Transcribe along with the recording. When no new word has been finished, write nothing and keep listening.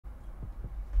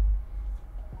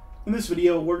In this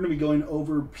video, we're going to be going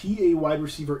over PA wide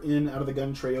receiver in out of the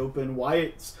gun tray open, why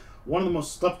it's one of the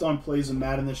most slept on plays in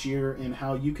Madden this year, and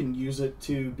how you can use it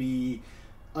to be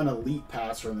an elite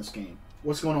passer in this game.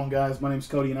 What's going on, guys? My name's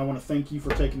Cody, and I want to thank you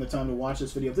for taking the time to watch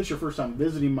this video. If this is your first time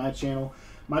visiting my channel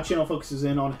focuses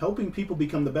in on helping people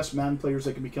become the best Madden players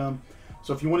they can become.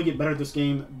 So if you want to get better at this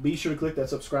game, be sure to click that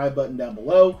subscribe button down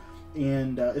below.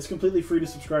 And it's completely free to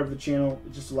subscribe to the channel.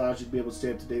 It just allows you to be able to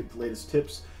stay up to date with the latest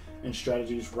tips and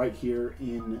strategies right here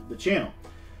in the channel.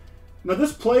 Now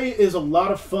this play is a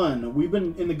lot of fun. We've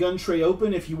been in the gun tray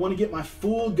open. If you want to get my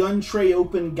full gun tray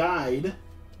open guide,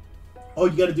 all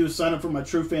you got to do is sign up for my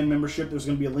True Fan membership. There's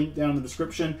going to be a link down in the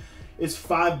description. It's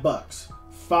 $5.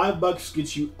 $5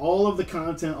 gets you all of the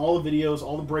content, all the videos,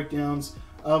 all the breakdowns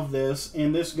of this,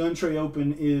 and this gun tray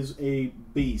open is a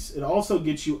beast. It also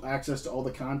gets you access to all the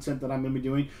content that I'm going to be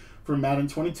doing for Madden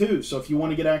 22. So if you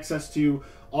want to get access to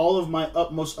all of my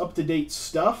most up-to-date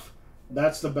stuff,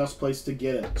 that's the best place to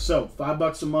get it. So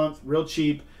 $5 a month, real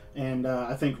cheap, and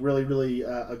I think really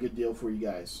a good deal for you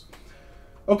guys.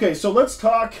 Okay, so let's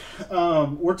talk.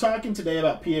 We're talking today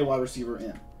about PA wide receiver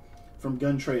in from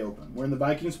gun tray open. We're in the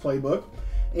Vikings playbook,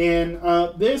 and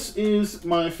this is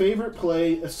my favorite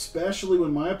play, especially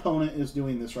when my opponent is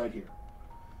doing this right here.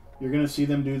 You're going to see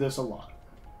them do this a lot.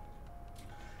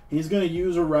 He's going to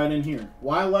use her right in here.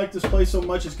 Why I like this play so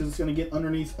much is because it's going to get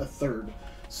underneath a third.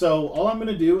 So all I'm going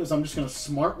to do is I'm just going to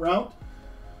smart route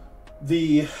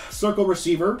the circle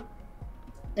receiver.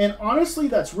 And honestly,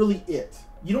 that's really it.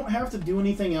 You don't have to do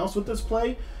anything else with this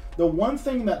play. The one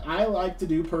thing that I like to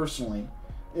do personally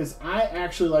is I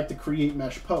actually like to create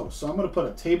mesh posts. So I'm going to put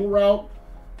a table route,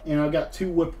 and I've got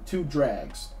two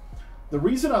drags. The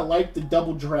reason I like the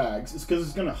double drags is because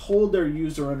it's going to hold their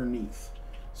user underneath.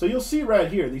 So you'll see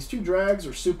right here, these two drags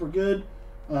are super good.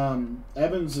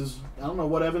 Evans is, I don't know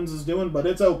what Evans is doing, but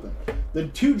it's open. The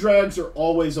two drags are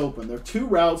always open. They're two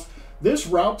routes. This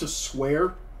route to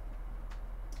square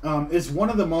is one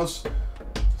of the most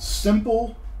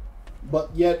simple, but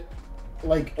yet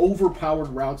like overpowered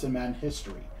routes in Madden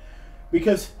history,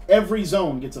 because every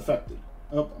zone gets affected.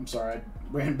 Oh, I'm sorry, I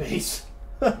ran base.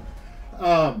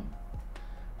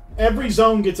 Every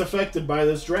zone gets affected by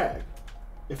this drag.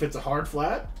 If it's a hard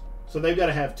flat, so they've got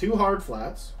to have two hard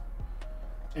flats,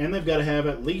 and they've got to have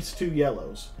at least two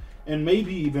yellows, and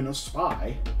maybe even a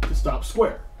spy to stop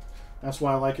square. That's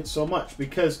why I like it so much,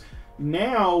 because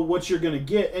now what you're going to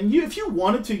get, and if you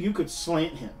wanted to, you could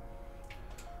slant him.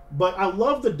 But I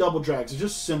love the double drags. It's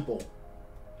just simple.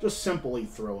 Just simply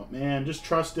throw it, man. Just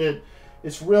trust it.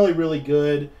 It's really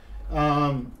good.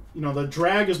 You know, the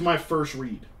drag is my first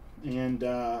read, and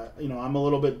you know, I'm a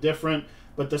little bit different.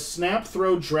 But the snap,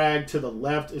 throw, drag to the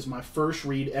left is my first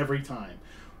read every time.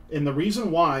 And the reason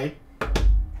why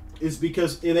is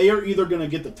because they are either going to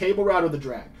get the table route or the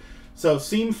drag. So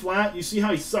seam flat, you see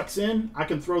how he sucks in? I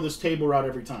can throw this table route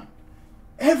every time.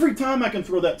 Every time I can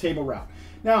throw that table route.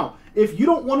 Now, if you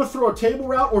don't want to throw a table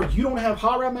route or you don't have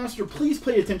Hot Route Master, please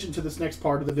pay attention to this next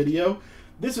part of the video.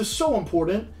 This is so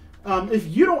important.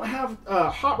 If you don't have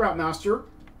Hot Route Master,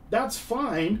 that's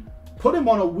fine. Put him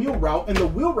on a wheel route, and the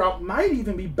wheel route might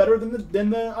even be better than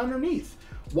the underneath.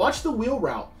 Watch the wheel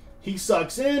route. He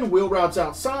sucks in, wheel route's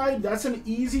outside. That's an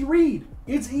easy read.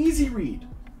 It's easy read.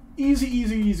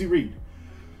 Easy read.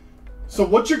 So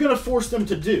what you're going to force them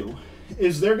to do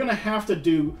is they're going to have to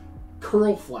do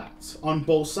curl flats on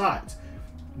both sides.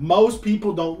 Most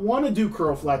people don't want to do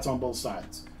curl flats on both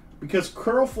sides because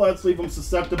curl flats leave them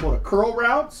susceptible to curl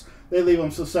routes. They leave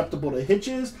them susceptible to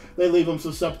hitches. They leave them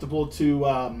susceptible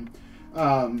to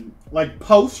like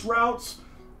post routes.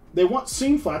 They want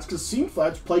seam flats because seam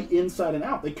flats play inside and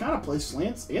out. They kind of play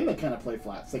slants and they kind of play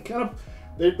flats. They're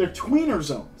tweener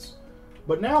zones.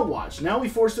 But now watch. Now we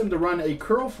force them to run a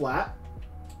curl flat,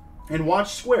 and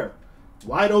watch square.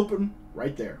 Wide open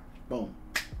right there. Boom.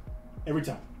 Every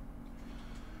time.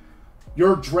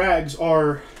 Your drags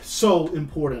are so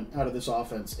important out of this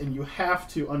offense, and you have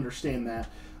to understand that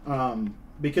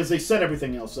because they set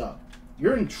everything else up.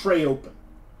 You're in tray open.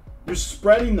 You're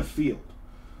spreading the field.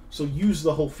 So use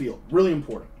the whole field. Really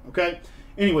important. Okay?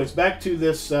 Anyways, back to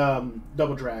this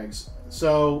double drags.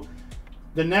 So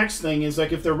the next thing is,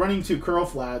 like, if they're running two curl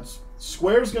flats,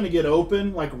 square's going to get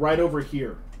open, like, right over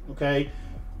here. Okay?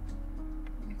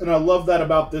 And I love that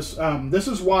about this. This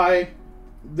is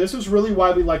really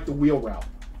why we like the wheel route.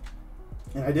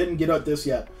 And I didn't get at this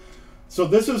yet. So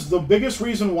this is the biggest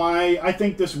reason why I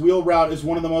think this wheel route is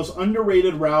one of the most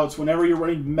underrated routes whenever you're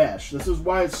running mesh. This is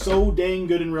why it's so dang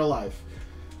good in real life.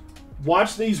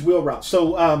 Watch these wheel routes.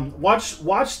 So watch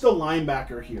the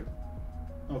linebacker here.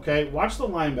 Okay, watch the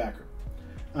linebacker.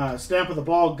 Snap of the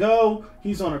ball, go.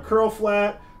 He's on a curl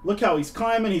flat. Look how he's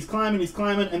climbing,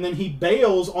 and then he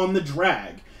bails on the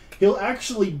drag. He'll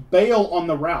actually bail on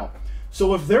the route.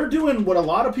 So if they're doing what a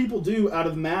lot of people do out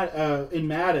of in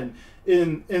Madden,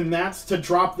 and that's to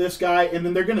drop this guy, and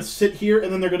then they're going to sit here,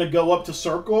 and then they're going to go up to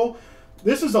circle.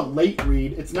 This is a late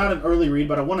read. It's not an early read,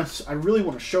 but I really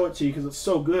want to show it to you because it's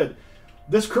so good.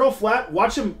 This curl flat,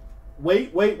 watch him.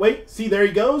 Wait. See, there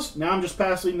he goes. Now I'm just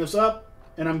passing this up,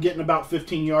 and I'm getting about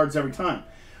 15 yards every time.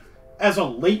 As a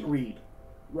late read,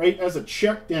 right? As a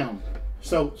check down.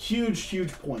 So,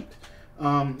 huge point.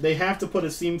 They have to put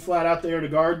a seam flat out there to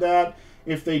guard that.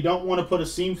 If they don't want to put a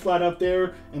seam flat out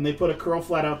there and they put a curl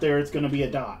flat out there, it's going to be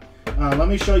a dot. Let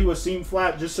me show you a seam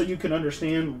flat just so you can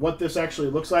understand what this actually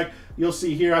looks like. You'll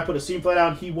see here I put a seam flat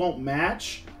out. He won't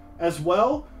match as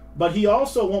well, but he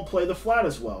also won't play the flat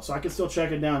as well. So I can still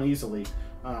check it down easily.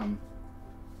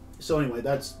 So anyway,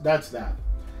 that's that.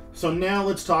 So now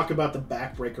let's talk about the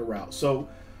backbreaker route. So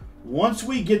once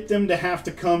we get them to have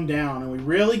to come down and we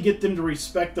really get them to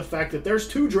respect the fact that there's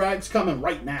 2 drags coming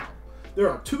right now. There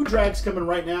are 2 drags coming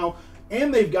right now,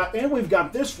 and we've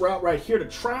got this route right here to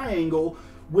triangle,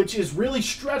 which is really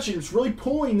stretching. It's really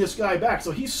pulling this guy back.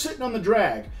 So he's sitting on the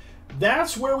drag.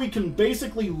 That's where we can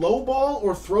basically low ball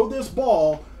or throw this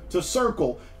ball to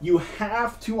circle. You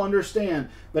have to understand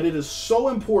that it is so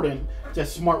important to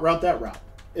smart route that route.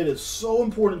 It is so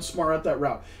important to smart route that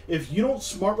route. If you don't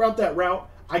smart route that route,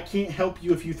 I can't help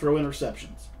you if you throw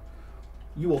interceptions.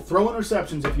 You will throw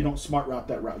interceptions if you don't smart route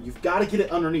that route. You've got to get it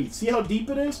underneath. See how deep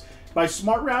it is? By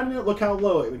smart routing it, look how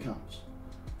low it becomes.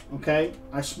 Okay?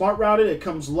 I smart routed, it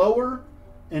comes lower,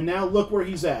 and now look where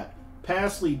he's at.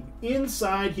 Pass lead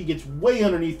inside, he gets way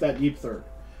underneath that deep third.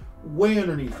 Way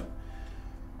underneath him.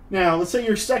 Now, let's say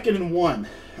you're 2nd and 1,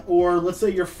 or let's say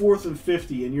you're 4th and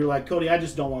 50, and you're like, Cody, I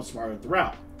just don't want to smart route the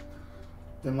route.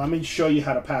 Then let me show you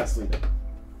how to pass lead it.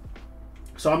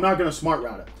 So I'm not going to smart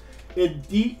route it.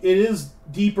 It is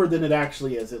deeper than it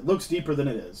actually is. It looks deeper than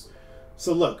it is.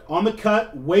 So look, on the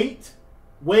cut, wait,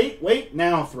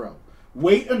 now throw.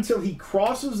 Wait until he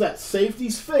crosses that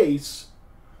safety's face,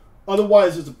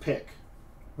 otherwise it's a pick.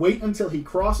 Wait until he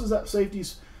crosses that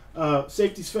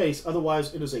safety's face,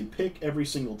 otherwise it is a pick every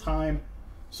single time.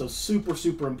 So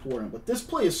super important. But this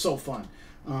play is so fun.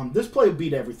 This play will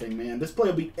beat everything, man. This play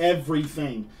will beat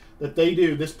everything that they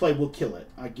do. This play will kill it.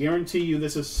 I guarantee you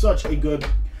this is such a good...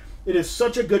 It is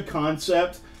such a good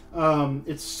concept.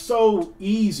 It's so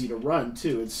easy to run,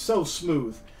 too. It's so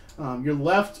smooth. You're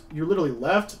literally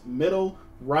left, middle,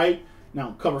 right.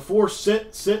 Now, cover 4,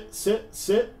 sit,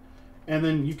 and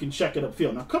then you can check it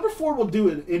upfield. Now, cover 4 will do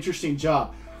an interesting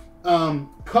job.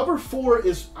 Cover 4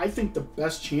 is, I think, the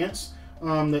best chance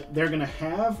that they're going to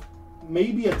have.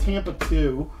 Maybe a Tampa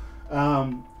 2.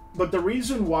 But the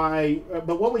reason why,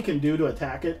 but what we can do to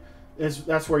attack it is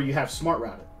that's where you have smart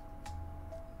route it.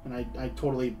 And I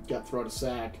totally got thrown a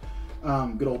sack.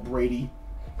 Good old Brady.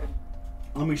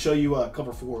 Let me show you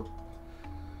cover 4.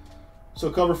 So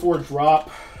cover 4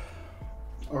 drop,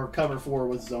 or cover 4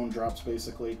 with zone drops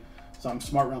basically. So I'm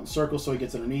smart routing circle so he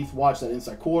gets underneath. Watch that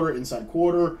inside quarter,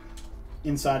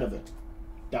 inside of it.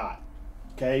 Dot.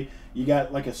 Okay? You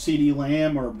got like a CD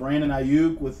Lamb or a Brandon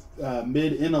Ayuk with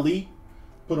mid and elite.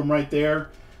 Put them right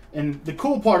there. And the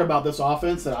cool part about this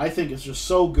offense that I think is just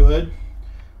so good,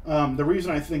 the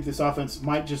reason I think this offense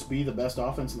might just be the best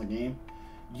offense in the game,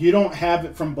 you don't have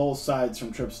it from both sides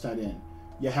from trips tight end.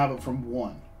 You have it from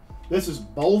one. This is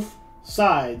both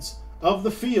sides of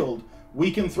the field.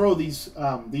 We can throw these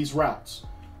routes.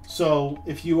 So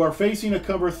if you are facing a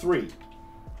cover 3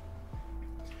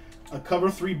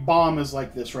 bomb is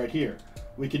like this right here.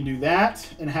 We can do that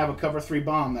and have a cover 3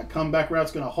 bomb. That comeback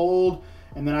route's going to hold,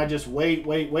 and then I just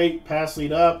wait, pass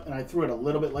lead up, and I threw it a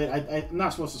little bit late. I'm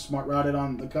not supposed to smart route it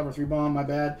on the cover 3 bomb, my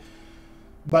bad.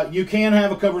 But you can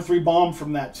have a cover 3 bomb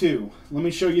from that too. Let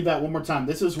me show you that one more time.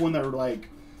 This is when they're like,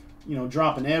 you know,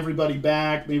 dropping everybody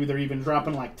back. Maybe they're even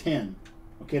dropping like 10.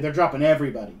 Okay, they're dropping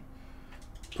everybody.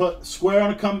 Put square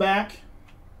on a comeback,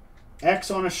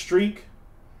 X on a streak,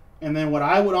 and then what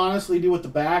I would honestly do with the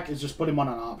back is just put him on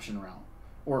an option route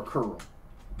or a curl.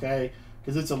 Okay,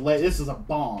 because this is a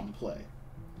bomb play.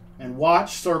 And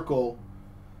watch circle.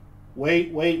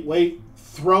 Wait,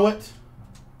 throw it.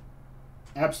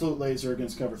 Absolute laser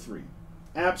against cover 3.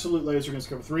 Absolute laser against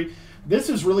cover 3. This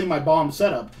is really my bomb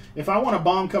setup. If I want to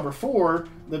bomb cover 4,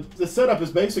 the setup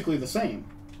is basically the same.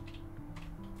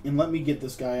 And let me get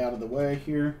this guy out of the way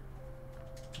here.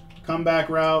 Comeback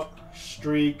route,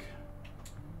 streak,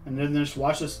 and then just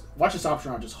watch this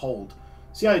option route just hold.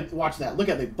 See how watch that? Look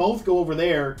at they both go over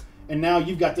there, and now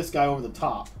you've got this guy over the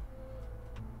top.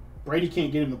 Brady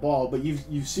can't get him the ball, but you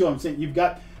see what I'm saying? You've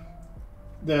got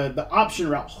the option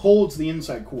route holds the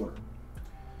inside quarter,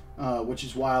 which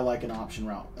is why I like an option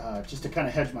route, just to kind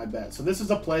of hedge my bet. So this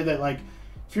is a play that, like,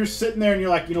 if you're sitting there and you're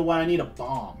like, you know what, I need a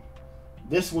bomb,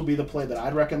 this would be the play that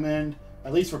I'd recommend,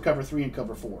 at least for cover 3 and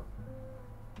cover 4.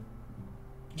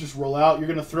 Just roll out. You're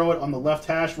going to throw it on the left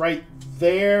hash right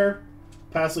there.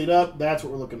 Pass lead up. That's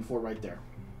what we're looking for right there.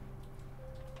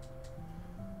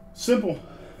 Simple.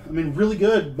 I mean, really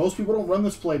good. Most people don't run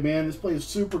this play, man. This play is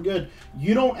super good.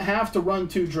 You don't have to run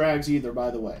 2 drags either,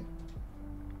 by the way.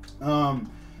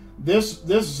 This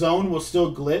zone will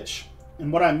still glitch.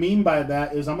 And what I mean by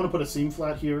that is I'm going to put a seam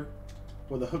flat here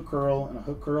with a hook curl and a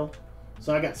hook curl.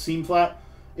 So I got seam flat.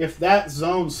 If that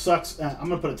zone sucks, I'm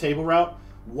going to put a table route.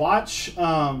 Watch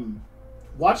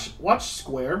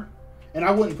square. And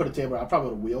I wouldn't put a table route. I'd probably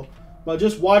put a wheel. But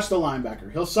just watch the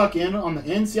linebacker. He'll suck in on the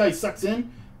end. See how he sucks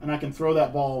in? And I can throw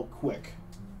that ball quick.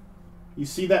 You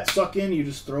see that suck in? You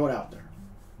just throw it out there.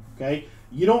 Okay?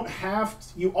 You don't have to,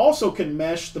 you also can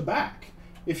mesh the back.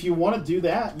 If you want to do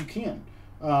that, you can.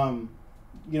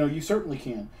 You know, you certainly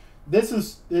can. This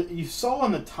is, you saw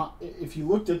on the top, if you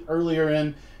looked at earlier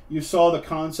in, you saw the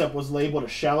concept was labeled a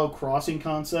shallow crossing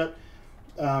concept.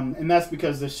 And that's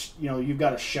because this, you know, you've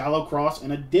got a shallow cross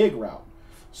and a dig route.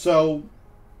 So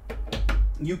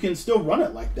you can still run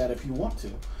it like that if you want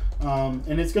to.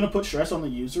 And it's going to put stress on the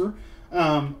user.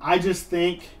 I just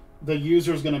think the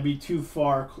user is going to be too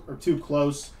far or too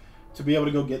close to be able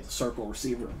to go get the circle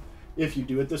receiver if you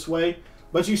do it this way.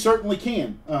 But you certainly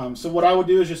can. So what I would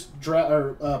do is just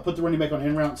put the running back on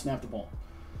in route and snap the ball.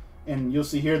 And you'll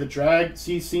see here the drag.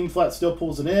 See, seam flat still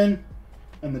pulls it in,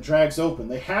 and the drag's open.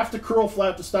 They have to curl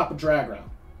flat to stop a drag route.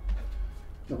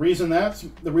 The reason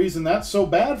that's so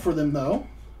bad for them, though,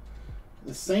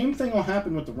 the same thing will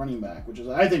happen with the running back, which is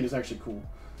I think is actually cool.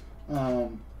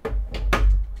 And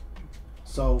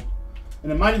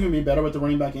it might even be better with the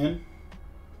running back in.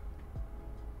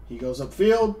 He goes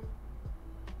upfield.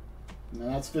 And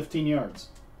that's 15 yards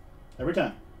every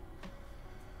time.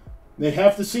 They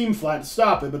have to seam flat to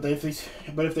stop it, but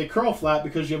if they curl flat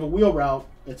because you have a wheel route,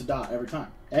 it's a dot every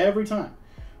time. Every time.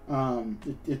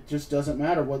 It just doesn't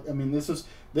matter what. I mean, this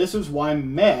is why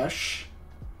mesh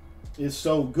is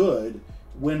so good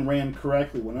when ran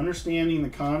correctly. When understanding the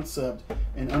concept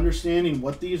and understanding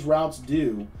what these routes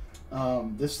do,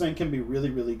 this thing can be really,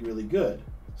 really, really good.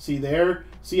 See there?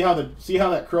 See how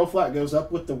that curl flat goes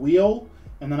up with the wheel,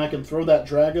 and then I can throw that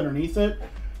drag underneath it.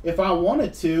 If I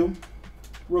wanted to,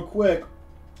 real quick,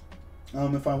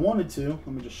 if I wanted to, let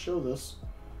me just show this.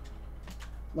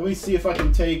 Let me see if I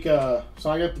can take, so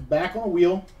I got the back on a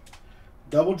wheel,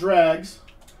 double drags,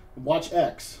 watch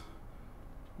X.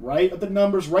 Right at the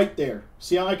numbers right there.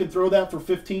 See how I can throw that for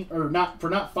 15, or not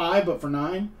 5, but for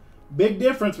 9? Big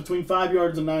difference between 5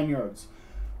 yards and 9 yards.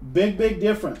 Big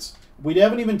difference. We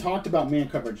haven't even talked about man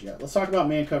coverage yet. Let's talk about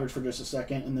man coverage for just a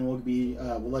second, and then we'll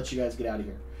let you guys get out of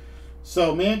here.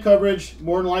 So man coverage,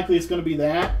 more than likely it's going to be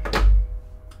that.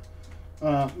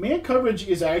 Man coverage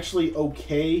is actually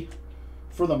okay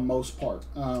for the most part,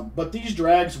 but these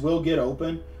drags will get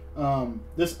open.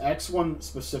 This X one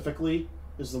specifically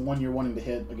is the one you're wanting to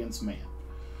hit against man.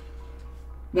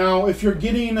 Now, if you're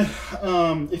getting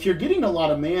a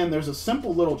lot of man, there's a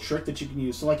simple little trick that you can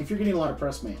use. So, like if you're getting a lot of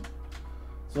press man,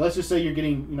 so let's just say you're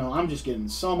getting, you know, I'm just getting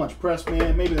so much press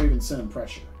man. Maybe they're even sending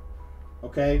pressure.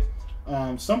 Okay,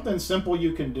 something simple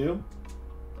you can do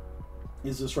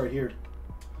is this right here.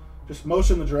 Just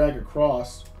motion the drag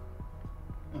across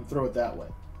and throw it that way.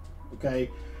 Okay.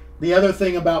 The other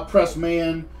thing about press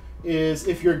man is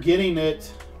if you're getting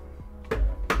it,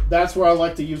 that's where I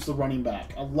like to use the running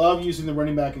back. I love using the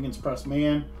running back against press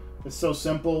man. It's so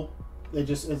simple.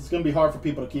 It's going to be hard for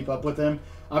people to keep up with him.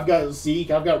 I've got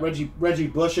Zeke. I've got Reggie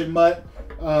Bush and Mutt.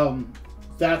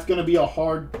 That's going to be a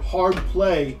hard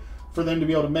play for them to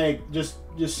be able to make. Just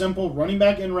simple running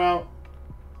back in route,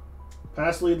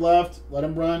 pass lead left, let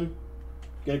him run,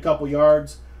 get a couple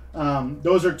yards.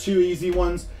 Those are 2 easy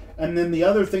ones. And then the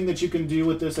other thing that you can do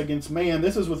with this against man,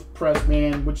 this is with press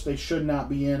man, which they should not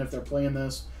be in if they're playing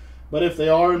this. But if they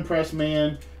are in press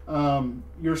man,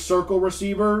 your circle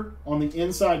receiver on the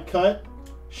inside cut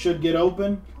should get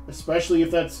open, especially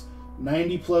if that's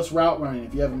 90-plus route running.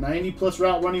 If you have 90-plus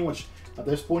route running, which at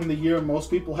this point in the year, most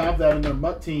people have that in their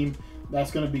Mutt team,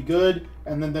 that's going to be good.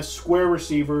 And then this square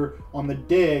receiver on the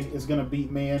dig is going to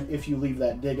beat man if you leave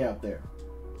that dig out there.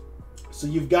 So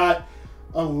you've got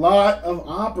a lot of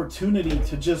opportunity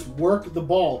to just work the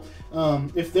ball.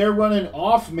 If they're running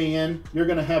off man, you're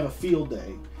going to have a field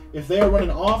day. If they are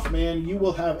running off man, you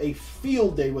will have a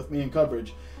field day with man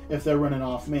coverage. If they're running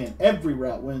off man, every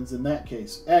route wins in that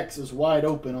case. X is wide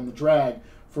open on the drag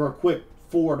for a quick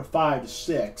 4 to 5 to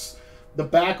 6. the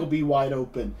back will be wide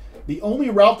open. The only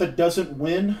route that doesn't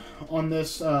win on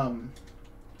this, on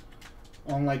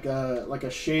like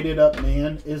a shaded up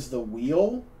man, is the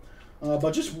wheel.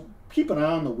 But just keep an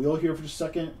eye on the wheel here for just a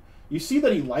second. You see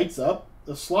that he lights up.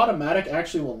 The slot-o-matic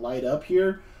actually will light up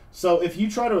here. So if you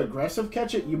try to aggressive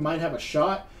catch it, you might have a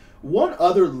shot. One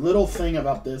other little thing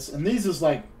about this, and these is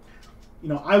like, you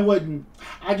know,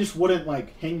 I just wouldn't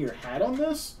like hang your hat on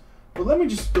this. But let me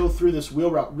just go through this wheel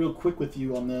route real quick with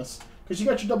you on this. Because you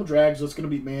got your double drag, so it's going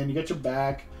to beat man. You got your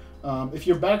back. If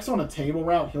your back's on a table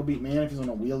route, he'll beat man. If he's on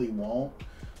a wheel, he won't.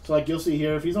 So like you'll see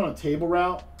here, if he's on a table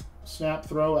route, snap,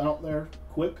 throw out there,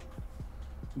 quick.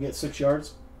 You get 6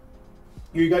 yards.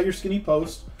 Here you got your skinny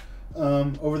post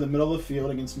over the middle of the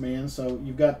field against man. So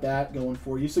you've got that going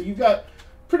for you. So you've got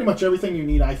pretty much everything you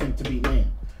need, I think, to beat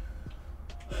man.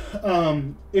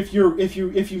 If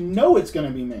you know it's going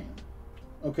to be man,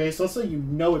 okay. So let's say you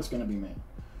know it's going to be man.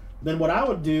 Then what I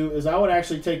would do is I would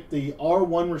actually take the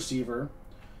R1 receiver.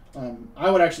 I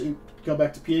would actually go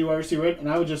back to PA wide receiver, right? And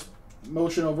I would just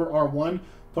motion over R1,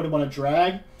 put him on a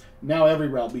drag. Now every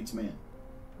route beats man.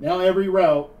 Now every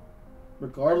route,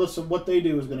 regardless of what they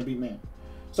do, is going to beat man.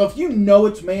 So if you know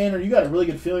it's man, or you got a really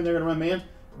good feeling they're going to run man,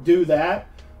 do that.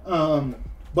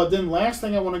 But then last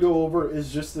thing I want to go over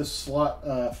is just this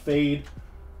slot fade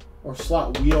or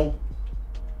slot wheel.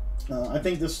 I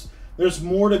think there's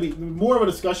more of a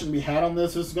discussion to be had on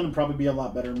this. This is going to probably be a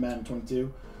lot better in Madden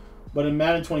 22, but in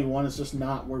Madden 21, it's just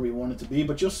not where we want it to be.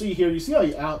 But you'll see here. You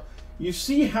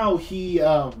see how he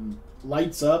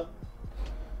lights up.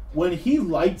 When he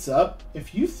lights up,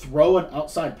 if you throw an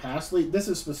outside pass lead, this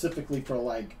is specifically for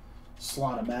like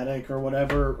slot-o-matic or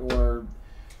whatever, or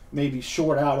maybe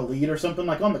short out a lead or something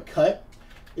like on the cut.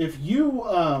 If you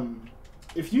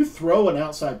throw an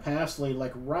outside pass lead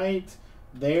like right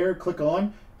there, click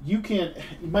on, you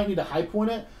might need to high point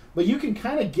it, but you can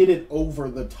kind of get it over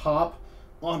the top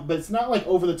but it's not like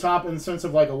over the top in the sense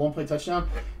of like a one-play touchdown.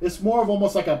 It's more of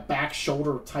almost like a back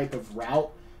shoulder type of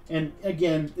route. And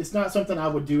again, it's not something I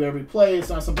would do every play. It's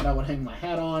not something I would hang my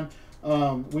hat on.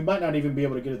 We might not even be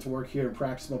able to get it to work here in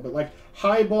practice mode, but like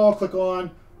high ball, click on,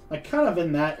 like kind of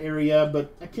in that area,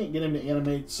 but I can't get him to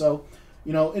animate. So,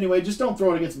 you know, anyway, just don't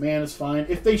throw it against man. It's fine.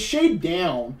 If they shade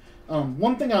down,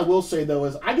 one thing I will say though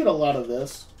is I get a lot of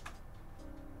this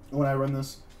when I run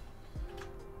this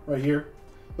right here,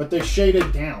 but they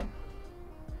shaded down.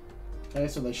 Okay,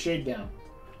 so they shade down.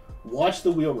 Watch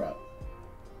the wheel route.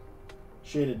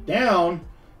 Shaded down,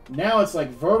 now it's like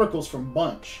verticals from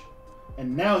bunch.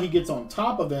 And now he gets on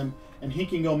top of him, and he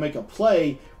can go make a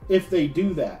play if they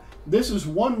do that. This is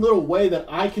one little way that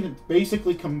I can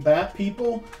basically combat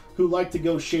people who like to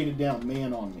go shaded down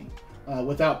man on me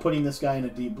without putting this guy in a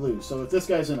deep blue. So if this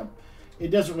guy's in it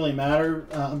doesn't really matter.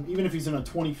 Even if he's in a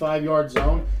 25-yard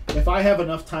zone, if I have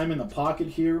enough time in the pocket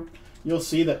here, you'll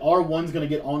see that R1's going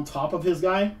to get on top of his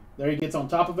guy. There he gets on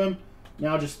top of him.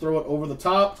 Now just throw it over the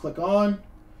top, click on,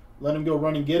 let him go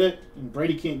run and get it, and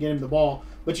Brady can't get him the ball.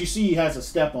 But you see he has a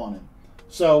step on him.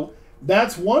 So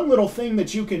that's one little thing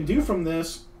that you can do from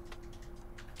this.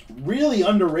 Really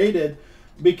underrated,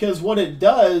 because what it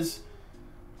does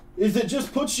is it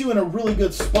just puts you in a really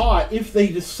good spot if they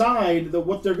decide that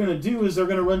what they're going to do is they're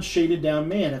going to run shaded down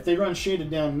man. If they run shaded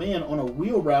down man on a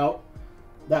wheel route,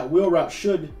 that wheel route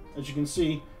should, as you can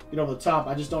see, get over the top.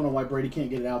 I just don't know why Brady can't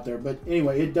get it out there. But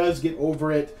anyway, it does get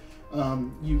over it.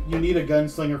 You need a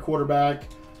gunslinger quarterback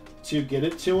to get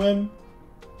it to him.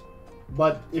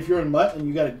 But if you're in Mutt and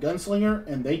you got a gunslinger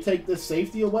and they take this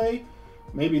safety away,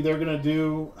 maybe they're going to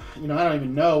do, I don't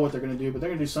even know what they're going to do, but they're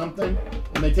going to do something.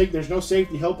 And there's no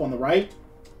safety help on the right.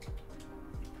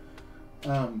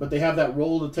 But they have that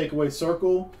roll to take away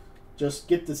circle. Just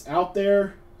get this out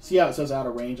there. See how it says out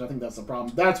of range? I think that's the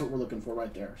problem. That's what we're looking for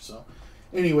right there. So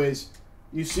anyways,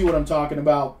 you see what I'm talking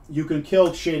about. You can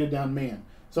kill shaded down man.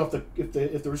 So if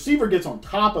the receiver gets on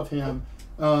top of him,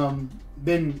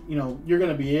 then you're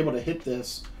going to be able to hit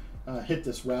this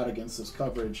route against this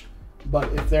coverage.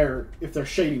 But if they're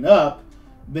shading up,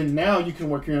 then now you can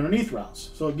work your underneath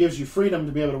routes. So it gives you freedom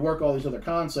to be able to work all these other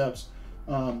concepts.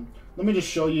 Let me just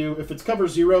show you. If it's cover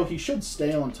 0, he should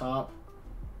stay on top.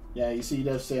 Yeah, you see he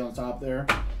does stay on top there.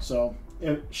 So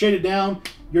shaded down,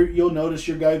 you'll notice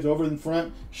your guy's over in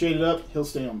front. Shaded up, he'll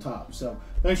stay on top. So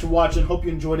thanks for watching. Hope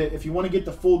you enjoyed it. If you want to get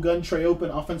the full gun tray open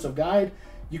offensive guide,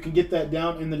 you can get that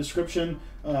down in the description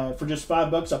for just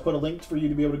 $5. I'll put a link for you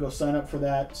to be able to go sign up for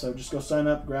that. So just go sign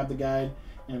up, grab the guide,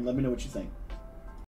 and let me know what you think.